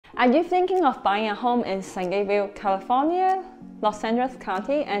Are you thinking of buying a home in San Gabriel, California, Los Angeles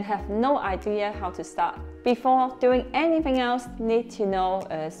County, and have no idea how to start? Before doing anything else, need to know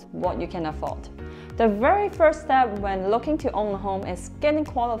is what you can afford. The very first step when looking to own a home is getting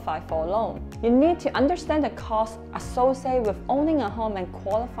qualified for a loan. You need to understand the costs associated with owning a home and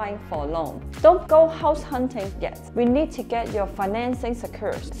qualifying for a loan. Don't go house hunting yet. We need to get your financing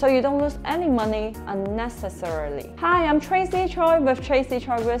secured so you don't lose any money unnecessarily. Hi, I'm Tracy Choi with Tracy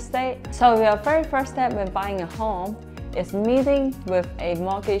Choi Real Estate. So your very first step when buying a home is meeting with a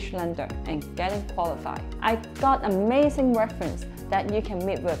mortgage lender and getting qualified. I got amazing reference that you can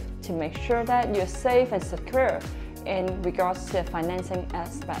meet with to make sure that you're safe and secure in regards to the financing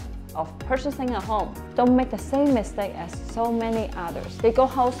aspect of purchasing a home. Don't make the same mistake as so many others. They go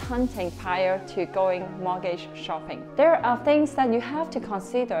house hunting prior to going mortgage shopping. There are things that you have to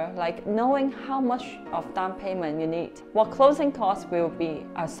consider, like knowing how much of down payment you need, what closing costs will be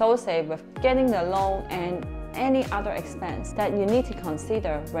associated with getting the loan, and any other expense that you need to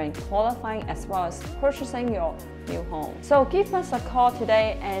consider when qualifying as well as purchasing your new home. So give us a call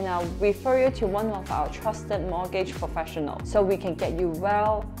today and I'll refer you to one of our trusted mortgage professionals so we can get you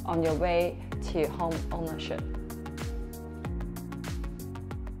well on your way to home ownership.